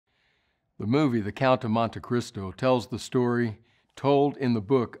The movie, The Count of Monte Cristo, tells the story told in the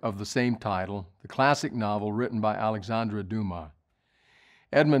book of the same title, the classic novel written by Alexandre Dumas.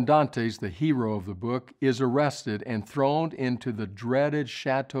 Edmond Dantes, the hero of the book, is arrested and thrown into the dreaded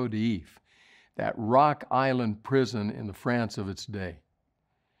Chateau d'If, that rock island prison in the France of its day.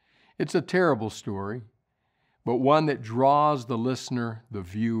 It's a terrible story, but one that draws the listener, the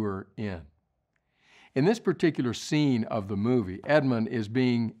viewer, in. In this particular scene of the movie, Edmond is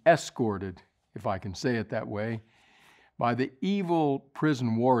being escorted, if I can say it that way, by the evil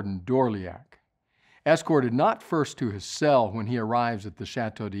prison warden d'Orléac. Escorted not first to his cell when he arrives at the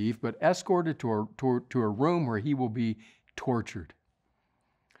Chateau d'If, but escorted to a room where he will be tortured.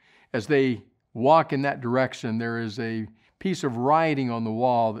 As they walk in that direction, there is a piece of writing on the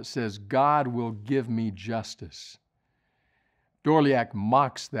wall that says, "God will give me justice." d'Orléac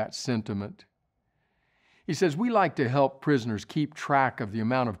mocks that sentiment. He says, "We like to help prisoners keep track of the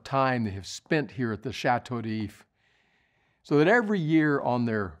amount of time they have spent here at the Chateau d'If, so that every year on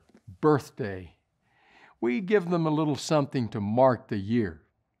their birthday, we give them a little something to mark the year."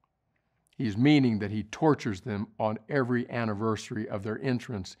 He's meaning that he tortures them on every anniversary of their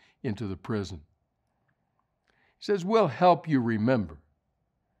entrance into the prison. He says, "We'll help you remember."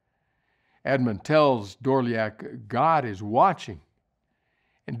 Edmond tells d'Orléac, "God is watching."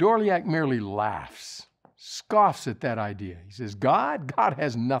 And d'Orléac merely laughs, scoffs at that idea. He says, God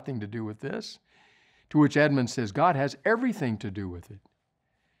has nothing to do with this. To which Edmond says, "God has everything to do with it."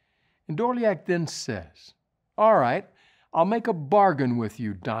 And d'Orléac then says, "All right, I'll make a bargain with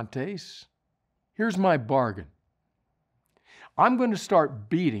you, Dantes. Here's my bargain. I'm going to start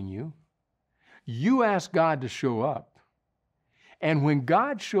beating you. You ask God to show up. And when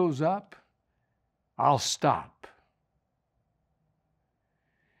God shows up, I'll stop."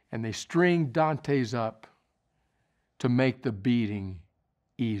 And they string Dantes up to make the beating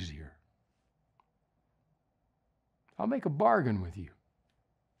easier. "I'll make a bargain with you.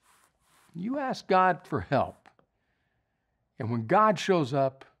 You ask God for help. And when God shows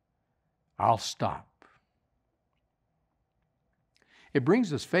up, I'll stop." It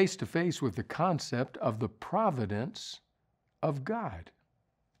brings us face to face with the concept of the providence of God.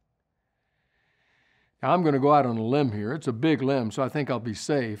 Now, I'm going to go out on a limb here. It's a big limb, so I think I'll be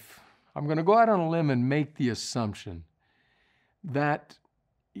safe. I'm going to go out on a limb and make the assumption that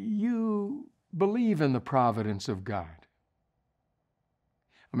you believe in the providence of God.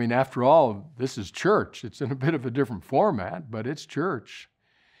 I mean, after all, this is church. It's in a bit of a different format, but it's church.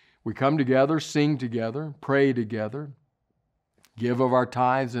 We come together, sing together, pray together, give of our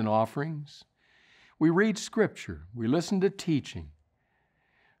tithes and offerings. We read Scripture. We listen to teaching.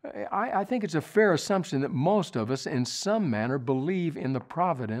 I think it's a fair assumption that most of us, in some manner, believe in the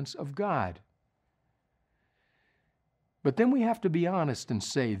providence of God. But then we have to be honest and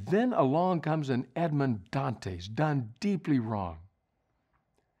say, then along comes an Edmond Dantes, done deeply wrong.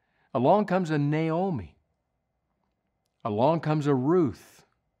 Along comes a Naomi. Along comes a Ruth.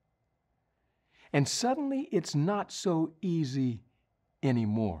 And suddenly it's not so easy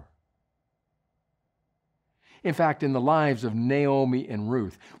anymore. In fact, in the lives of Naomi and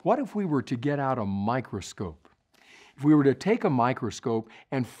Ruth, what if we were to get out a microscope? If we were to take a microscope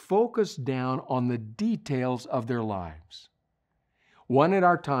and focus down on the details of their lives, one at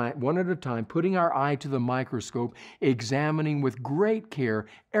a time, putting our eye to the microscope, examining with great care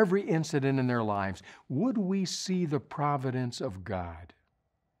every incident in their lives, would we see the providence of God?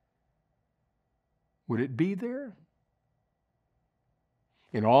 Would it be there?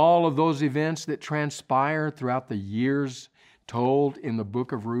 In all of those events that transpire throughout the years told in the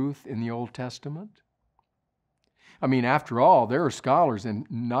book of Ruth in the Old Testament? I mean, after all, there are scholars, and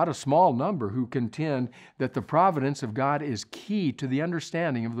not a small number, who contend that the providence of God is key to the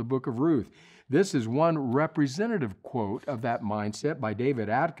understanding of the book of Ruth. This is one representative quote of that mindset by David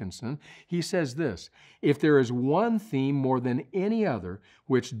Atkinson. He says this, "If there is one theme more than any other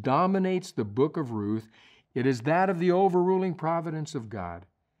which dominates the book of Ruth, it is that of the overruling providence of God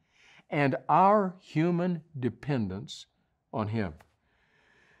and our human dependence on Him.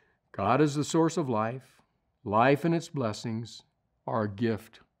 God is the source of life. Life and its blessings are a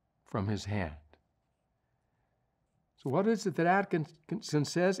gift from His hand." So what is it that Atkinson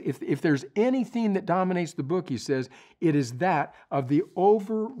says? If there's any theme that dominates the book, he says, it is that of the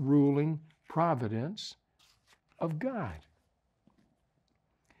overruling providence of God.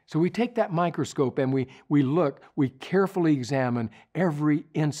 So we take that microscope and we look, we carefully examine every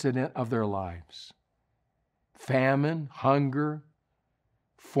incident of their lives. Famine, hunger,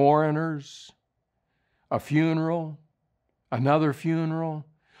 foreigners, a funeral, another funeral,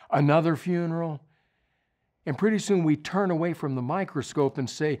 another funeral. And pretty soon we turn away from the microscope and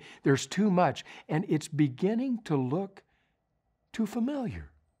say, there's too much, and it's beginning to look too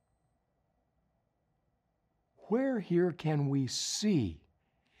familiar. Where here can we see,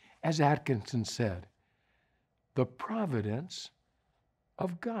 as Atkinson said, the providence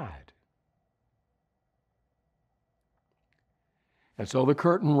of God? And so the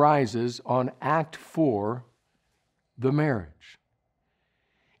curtain rises on Act 4, the marriage.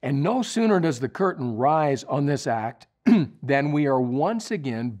 And no sooner does the curtain rise on this act than we are once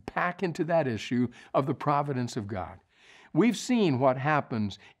again back into that issue of the providence of God. We've seen what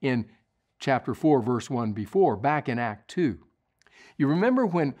happens in chapter 4, verse 1 before, back in Act 2. You remember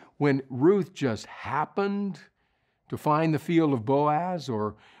when Ruth just happened to find the field of Boaz,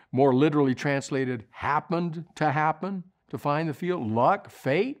 or more literally translated, happened to happen to find the field? Luck,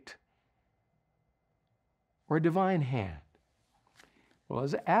 fate, or a divine hand? Well,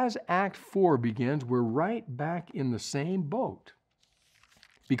 as Act 4 begins, we're right back in the same boat.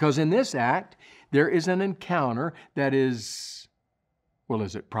 Because in this act, there is an encounter that is, well,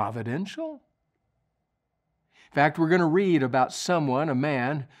 is it providential? In fact, we're going to read about someone, a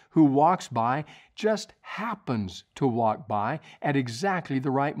man, who walks by, just happens to walk by at exactly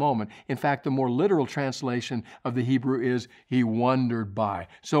the right moment. In fact, the more literal translation of the Hebrew is, he wandered by.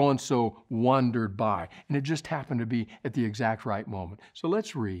 So-and-so wandered by. And it just happened to be at the exact right moment. So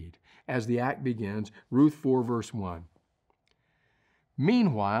let's read, as the act begins, Ruth 4, verse 1.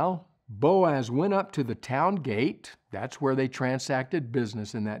 Meanwhile, Boaz went up to the town gate, that's where they transacted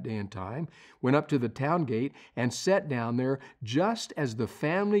business in that day and time, went up to the town gate and sat down there just as the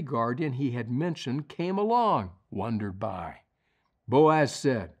family guardian he had mentioned came along, wandered by. Boaz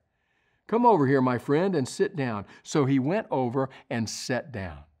said, "Come over here, my friend, and sit down." So he went over and sat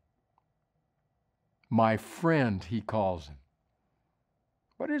down. My friend, he calls him.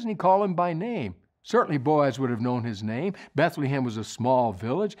 Why doesn't he call him by name? Certainly Boaz would have known his name. Bethlehem was a small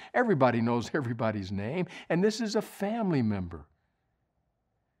village. Everybody knows everybody's name. And this is a family member.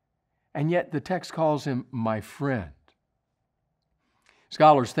 And yet the text calls him my friend.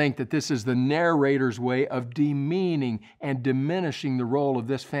 Scholars think that this is the narrator's way of demeaning and diminishing the role of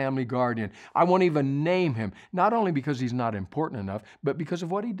this family guardian. I won't even name him, not only because he's not important enough, but because of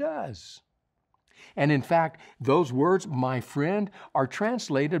what he does. And in fact, those words, my friend, are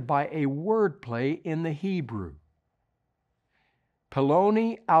translated by a wordplay in the Hebrew.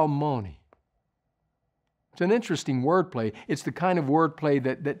 Peloni almoni. It's an interesting wordplay. It's the kind of wordplay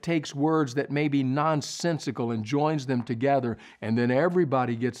that takes words that may be nonsensical and joins them together, and then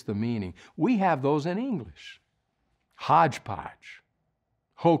everybody gets the meaning. We have those in English. Hodgepodge,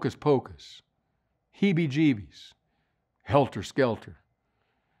 hocus pocus, heebie-jeebies, helter-skelter.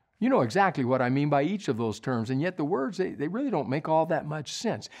 You know exactly what I mean by each of those terms, and yet the words, they really don't make all that much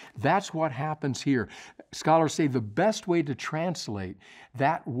sense. That's what happens here. Scholars say the best way to translate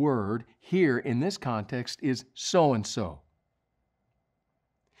that word here in this context is so-and-so.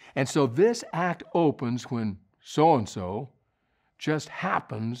 And so this act opens when so-and-so just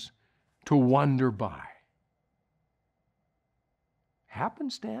happens to wander by.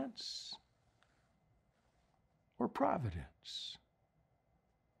 Happenstance or providence?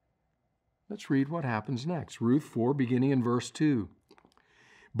 Let's read what happens next. Ruth 4, beginning in verse 2.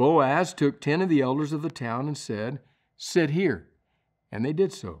 Boaz took 10 of the elders of the town and said, "Sit here." And they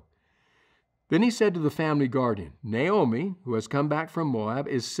did so. Then he said to the family guardian, "Naomi, who has come back from Moab,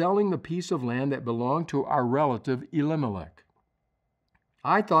 is selling the piece of land that belonged to our relative Elimelech.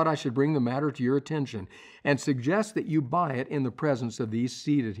 I thought I should bring the matter to your attention and suggest that you buy it in the presence of these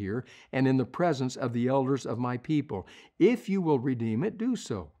seated here and in the presence of the elders of my people. If you will redeem it, do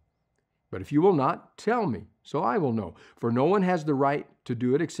so. But if you will not, tell me, so I will know. For no one has the right to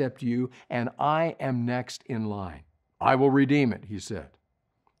do it except you, and I am next in line. I will redeem it," he said.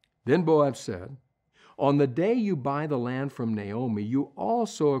 Then Boaz said, "On the day you buy the land from Naomi, you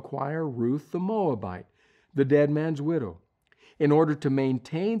also acquire Ruth the Moabite, the dead man's widow, in order to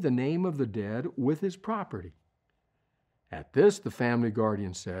maintain the name of the dead with his property." At this, the family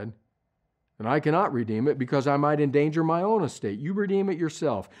guardian said, "And I cannot redeem it because I might endanger my own estate. You redeem it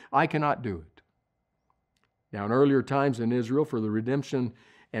yourself. I cannot do it." Now, in earlier times in Israel, for the redemption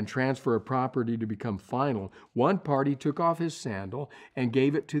and transfer of property to become final, one party took off his sandal and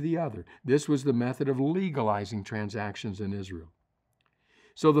gave it to the other. This was the method of legalizing transactions in Israel.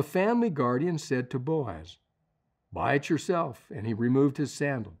 So the family guardian said to Boaz, "Buy it yourself," and he removed his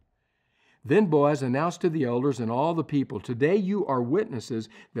sandal. Then Boaz announced to the elders and all the people, "Today you are witnesses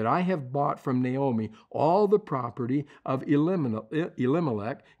that I have bought from Naomi all the property of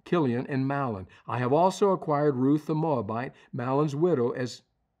Elimelech, Kilion, and Mahlon. I have also acquired Ruth the Moabite, Mahlon's widow, as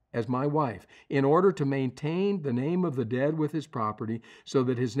as my wife, in order to maintain the name of the dead with his property, so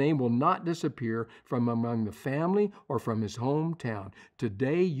that his name will not disappear from among the family or from his hometown.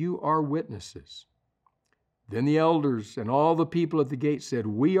 Today you are witnesses." Then the elders and all the people at the gate said,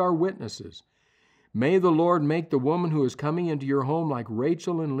 "We are witnesses. May the Lord make the woman who is coming into your home like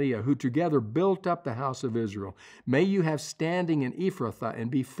Rachel and Leah, who together built up the house of Israel. May you have standing in Ephrathah and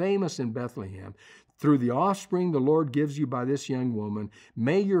be famous in Bethlehem. Through the offspring the Lord gives you by this young woman,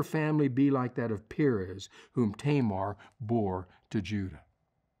 may your family be like that of Perez, whom Tamar bore to Judah."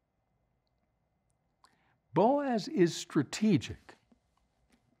 Boaz is strategic.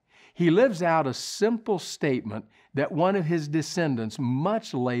 He lives out a simple statement that one of his descendants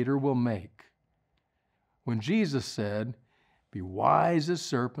much later will make. When Jesus said, "Be wise as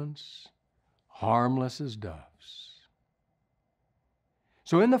serpents, harmless as doves."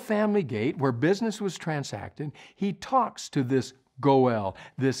 So in the family gate where business was transacted, he talks to this Goel,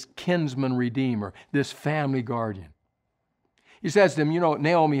 this kinsman redeemer, this family guardian. He says to him,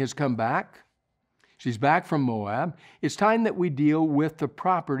 Naomi has come back. She's back from Moab. It's time that we deal with the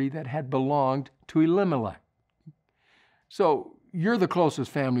property that had belonged to Elimelech. So you're the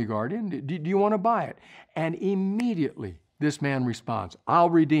closest family guardian. Do you want to buy it? And immediately this man responds, "I'll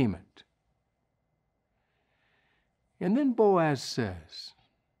redeem it." And then Boaz says,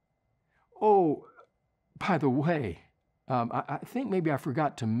 "Oh, by the way, I think maybe I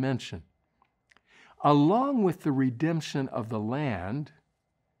forgot to mention, along with the redemption of the land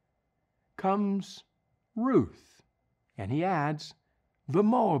comes Ruth." And he adds, "the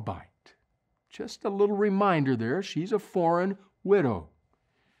Moabite." Just a little reminder there, she's a foreign widow.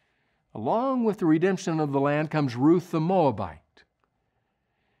 Along with the redemption of the land comes Ruth the Moabite.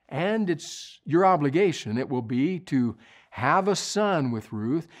 And it's your obligation, it will be, to have a son with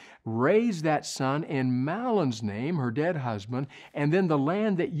Ruth, raise that son in Mahlon's name, her dead husband, and then the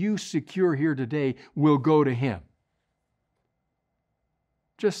land that you secure here today will go to him.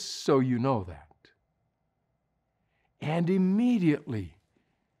 Just so you know that. And immediately,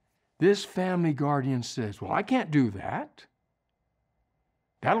 this family guardian says, "Well, I can't do that.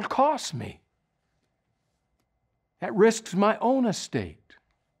 That'll cost me. That risks my own estate.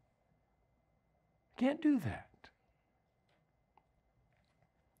 I can't do that.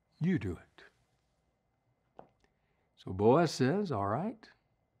 You do it." So Boaz says, "All right.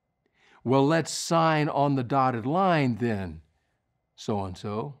 Well, let's sign on the dotted line then,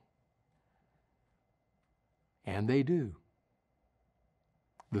 so-and-so." And they do.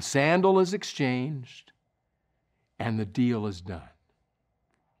 The sandal is exchanged, and the deal is done.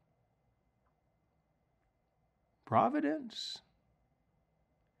 Providence,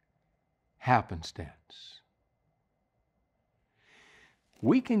 happenstance.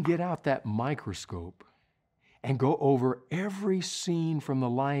 We can get out that microscope and go over every scene from the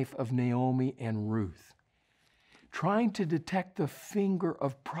life of Naomi and Ruth, trying to detect the finger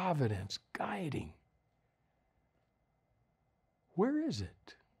of providence guiding. Where is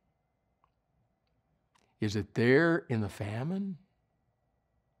it? Is it there in the famine?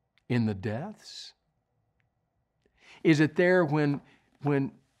 In the deaths? Is it there when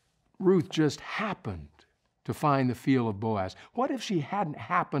Ruth just happened to find the field of Boaz? What if she hadn't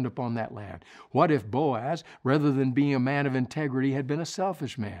happened upon that land? What if Boaz, rather than being a man of integrity, had been a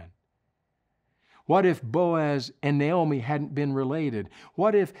selfish man? What if Boaz and Naomi hadn't been related?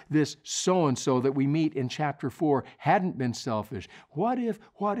 What if this so-and-so that we meet in chapter 4 hadn't been selfish? What if?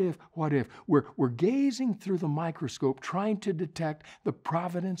 We're gazing through the microscope trying to detect the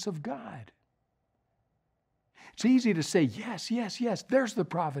providence of God. It's easy to say, yes, there's the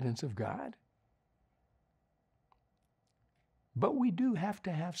providence of God. But we do have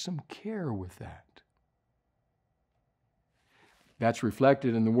to have some care with that. That's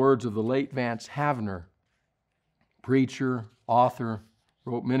reflected in the words of the late Vance Havner, preacher, author,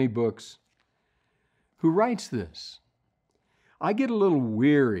 wrote many books, who writes this: "I get a little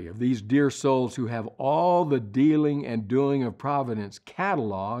weary of these dear souls who have all the dealing and doing of providence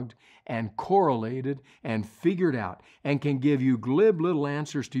cataloged and correlated and figured out and can give you glib little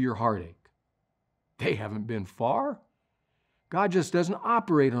answers to your heartache. They haven't been far. God just doesn't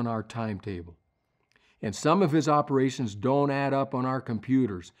operate on our timetable. And some of his operations don't add up on our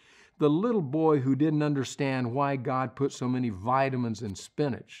computers. The little boy who didn't understand why God put so many vitamins in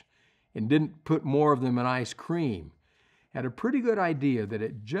spinach and didn't put more of them in ice cream had a pretty good idea that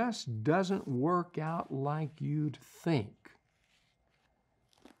it just doesn't work out like you'd think."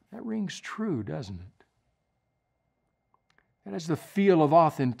 That rings true, doesn't it? That has the feel of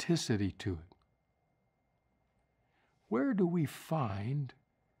authenticity to it. Where do we find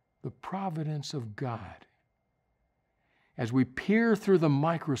the providence of God as we peer through the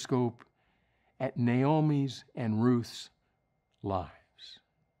microscope at Naomi's and Ruth's lives.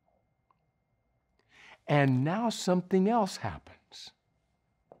 And now something else happens.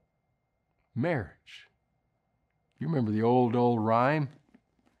 Marriage. You remember the old rhyme?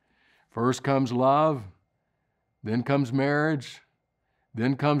 First comes love, then comes marriage,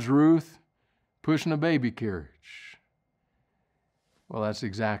 then comes Ruth pushing a baby carriage. Well, that's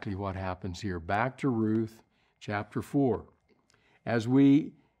exactly what happens here. Back to Ruth chapter 4. As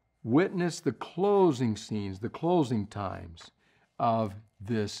we witness the closing scenes, the closing times of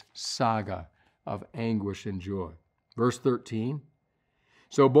this saga of anguish and joy. Verse 13,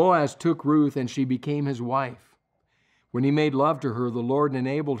 so Boaz took Ruth, and she became his wife. When he made love to her, the Lord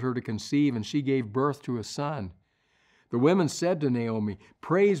enabled her to conceive, and she gave birth to a son. The women said to Naomi,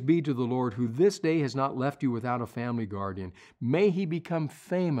 praise be to the Lord, who this day has not left you without a family guardian. May he become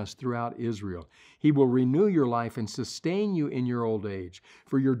famous throughout Israel. He will renew your life and sustain you in your old age.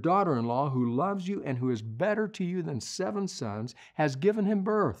 For your daughter-in-law, who loves you and who is better to you than 7 sons, has given him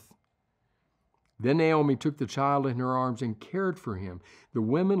birth. Then Naomi took the child in her arms and cared for him. The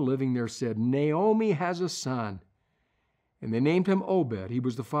women living there said, Naomi has a son. And they named him Obed. He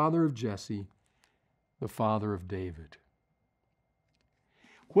was the father of Jesse, the father of David.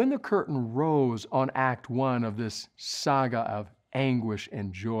 When the curtain rose on Act 1 of this saga of anguish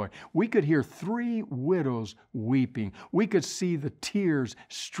and joy, we could hear 3 widows weeping. We could see the tears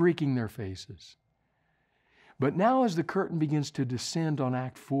streaking their faces. But now as the curtain begins to descend on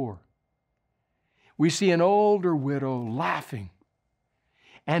Act 4, we see an older widow laughing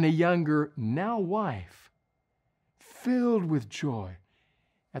and a younger, now wife, filled with joy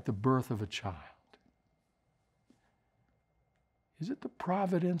at the birth of a child. Is it the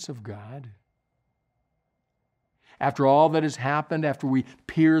providence of God? After all that has happened, after we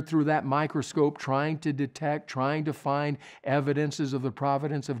peered through that microscope trying to detect, trying to find evidences of the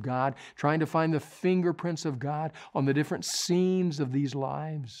providence of God, trying to find the fingerprints of God on the different scenes of these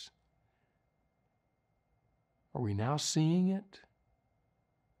lives, are we now seeing it?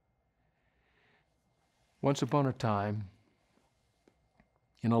 Once upon a time,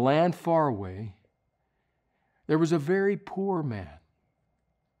 in a land far away, there was a very poor man.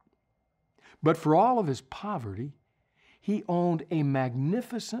 But for all of his poverty, he owned a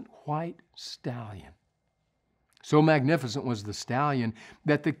magnificent white stallion. So magnificent was the stallion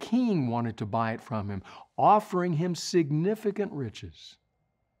that the king wanted to buy it from him, offering him significant riches.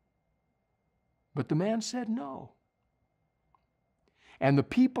 But the man said no. And the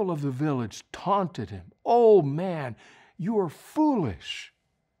people of the village taunted him. Oh man, you are foolish.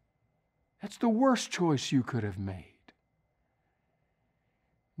 That's the worst choice you could have made.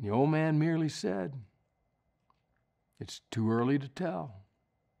 And the old man merely said, it's too early to tell.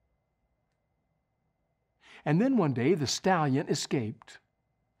 And then one day the stallion escaped,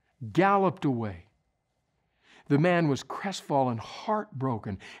 galloped away. The man was crestfallen,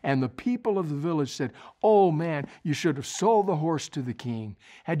 heartbroken, and the people of the village said, oh man, you should have sold the horse to the king.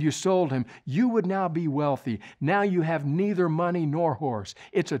 Had you sold him, you would now be wealthy. Now you have neither money nor horse.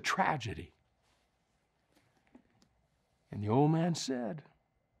 It's a tragedy. And the old man said,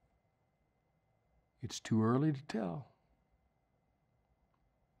 it's too early to tell.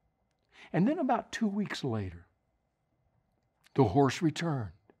 And then about 2 weeks later, the horse returned,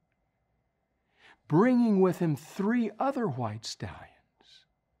 bringing with him 3 other white stallions.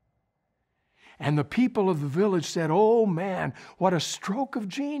 And the people of the village said, oh man, what a stroke of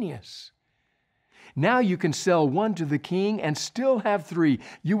genius. Now you can sell one to the king and still have 3.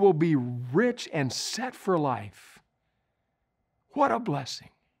 You will be rich and set for life. What a blessing.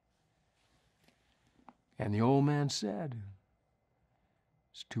 And the old man said,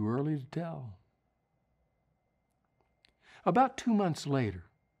 it's too early to tell. About 2 months later,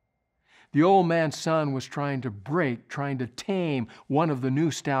 the old man's son was trying to tame one of the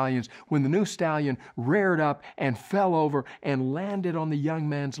new stallions when the new stallion reared up and fell over and landed on the young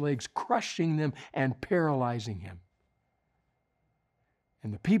man's legs, crushing them and paralyzing him.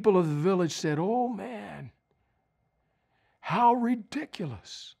 And the people of the village said, oh man, how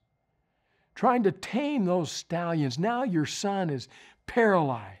ridiculous. Trying to tame those stallions. Now your son is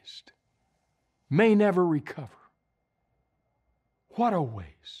paralyzed, may never recover. What a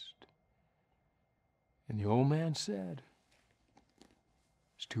waste. And the old man said,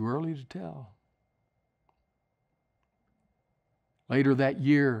 it's too early to tell. Later that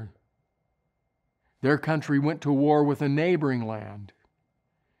year, their country went to war with a neighboring land.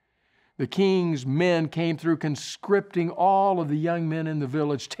 The king's men came through conscripting all of the young men in the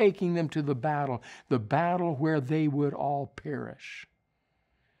village, taking them to the battle where they would all perish.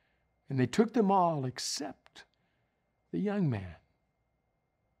 And they took them all except the young man,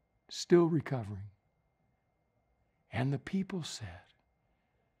 still recovering. And the people said,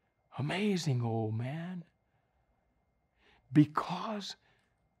 "Amazing, old man." Because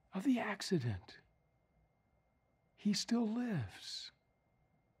of the accident, he still lives.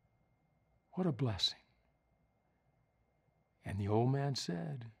 What a blessing. And the old man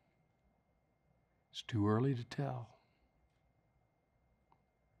said, "It's too early to tell."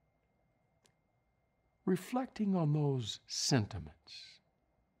 Reflecting on those sentiments,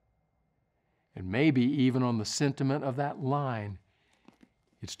 and maybe even on the sentiment of that line,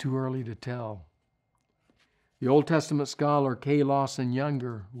 "It's too early to tell." The Old Testament scholar K. Lawson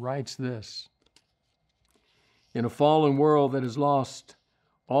Younger writes this: "In a fallen world that has lost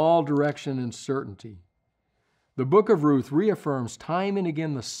all direction and certainty, the book of Ruth reaffirms time and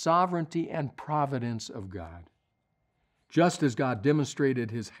again the sovereignty and providence of God. Just as God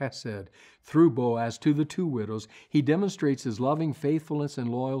demonstrated his hesed through Boaz to the two widows, he demonstrates his loving faithfulness and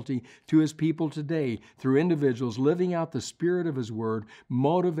loyalty to his people today through individuals living out the spirit of his word,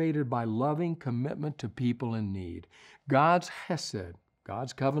 motivated by loving commitment to people in need. God's hesed,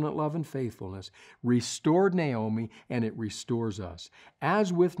 God's covenant love and faithfulness, restored Naomi, and it restores us.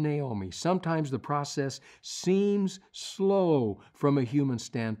 As with Naomi, sometimes the process seems slow from a human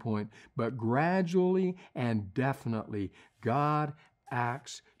standpoint, but gradually and definitely God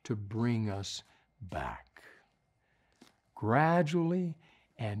acts to bring us back. Gradually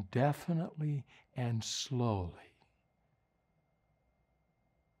and definitely and slowly.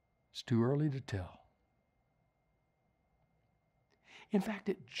 It's too early to tell. In fact,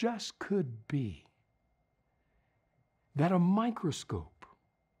 it just could be that a microscope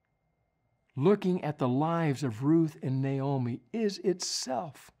looking at the lives of Ruth and Naomi is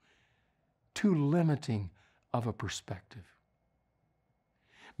itself too limiting of a perspective.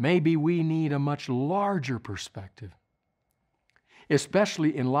 Maybe we need a much larger perspective,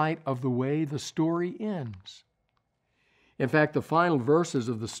 especially in light of the way the story ends. In fact, the final verses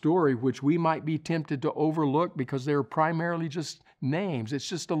of the story, which we might be tempted to overlook because they're primarily just names, it's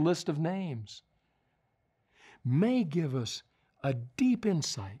just a list of names, may give us a deep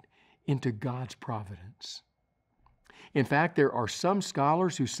insight into God's providence. In fact, there are some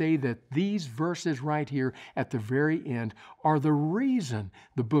scholars who say that these verses right here at the very end are the reason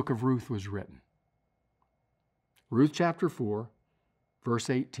the book of Ruth was written. Ruth chapter 4, verse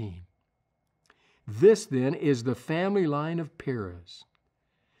 18. "This then is the family line of Perez.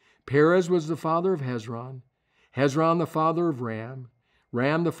 Perez was the father of Hezron, Hezron the father of Ram,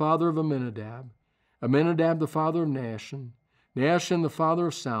 Ram the father of Amminadab, Amminadab the father of Nahshon, Nahshon the father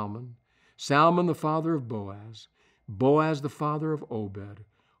of Salmon, Salmon the father of Boaz, Boaz the father of Obed,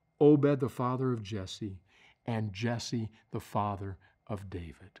 Obed the father of Jesse, and Jesse the father of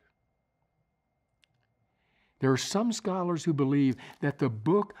David." There are some scholars who believe that the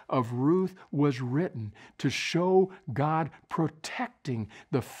book of Ruth was written to show God protecting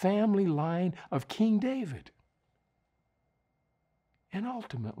the family line of King David, and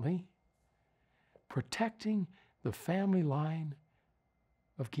ultimately protecting the family line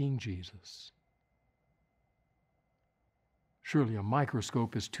of King Jesus. Surely a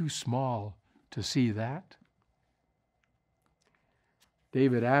microscope is too small to see that.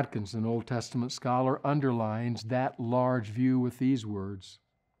 David Atkins, an Old Testament scholar, underlines that large view with these words: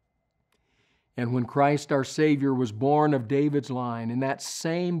 "And when Christ our Savior was born of David's line in that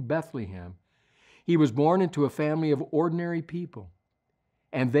same Bethlehem, he was born into a family of ordinary people.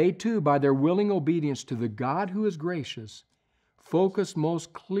 And they too, by their willing obedience to the God who is gracious, focused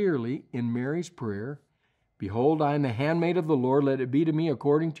most clearly in Mary's prayer, 'Behold, I am the handmaid of the Lord, let it be to me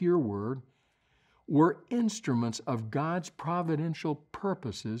according to your word,' were instruments of God's providential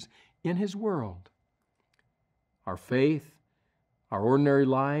purposes in his world. Our faith, our ordinary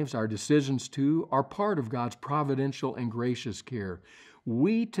lives, our decisions too, are part of God's providential and gracious care.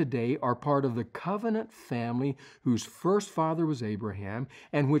 We today are part of the covenant family whose first father was Abraham,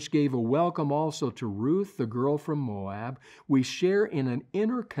 and which gave a welcome also to Ruth, the girl from Moab. We share in an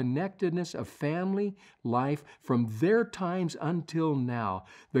interconnectedness of family life from their times until now.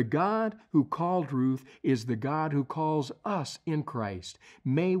 The God who called Ruth is the God who calls us in Christ.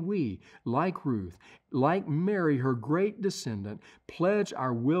 May we, like Ruth, like Mary, her great descendant, pledge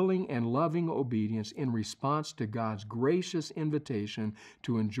our willing and loving obedience in response to God's gracious invitation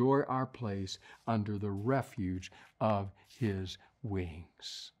to enjoy our place under the refuge of his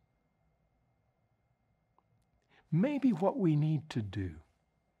wings." Maybe what we need to do,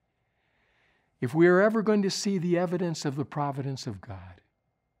 if we are ever going to see the evidence of the providence of God,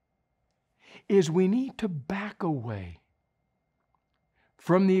 is we need to back away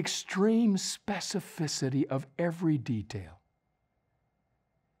from the extreme specificity of every detail.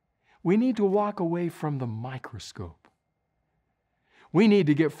 We need to walk away from the microscope. We need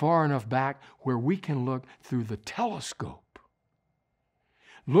to get far enough back where we can look through the telescope.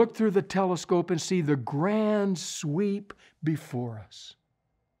 Look through the telescope and see the grand sweep before us.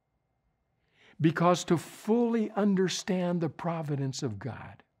 Because to fully understand the providence of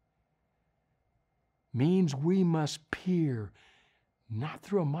God means we must peer not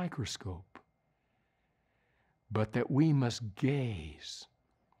through a microscope, but that we must gaze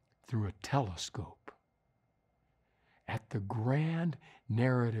through a telescope at the grand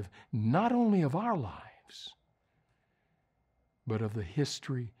narrative not only of our lives, but of the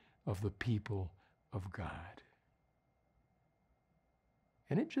history of the people of God.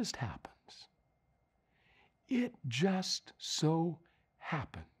 And it just happens. It just so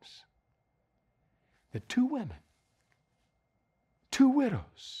happens that two women, two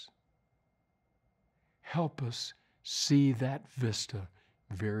widows, help us see that vista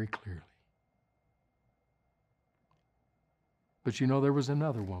very clearly. But you know, there was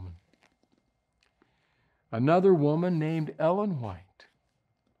another woman named Ellen White,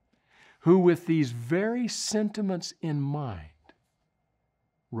 who with these very sentiments in mind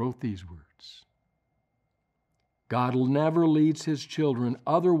wrote these words: God never leads His children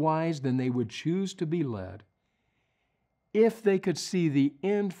otherwise than they would choose to be led if they could see the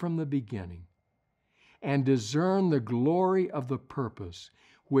end from the beginning and discern the glory of the purpose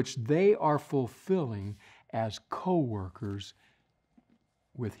which they are fulfilling as co-workers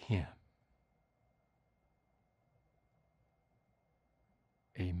with Him.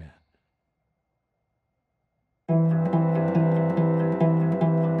 Amen.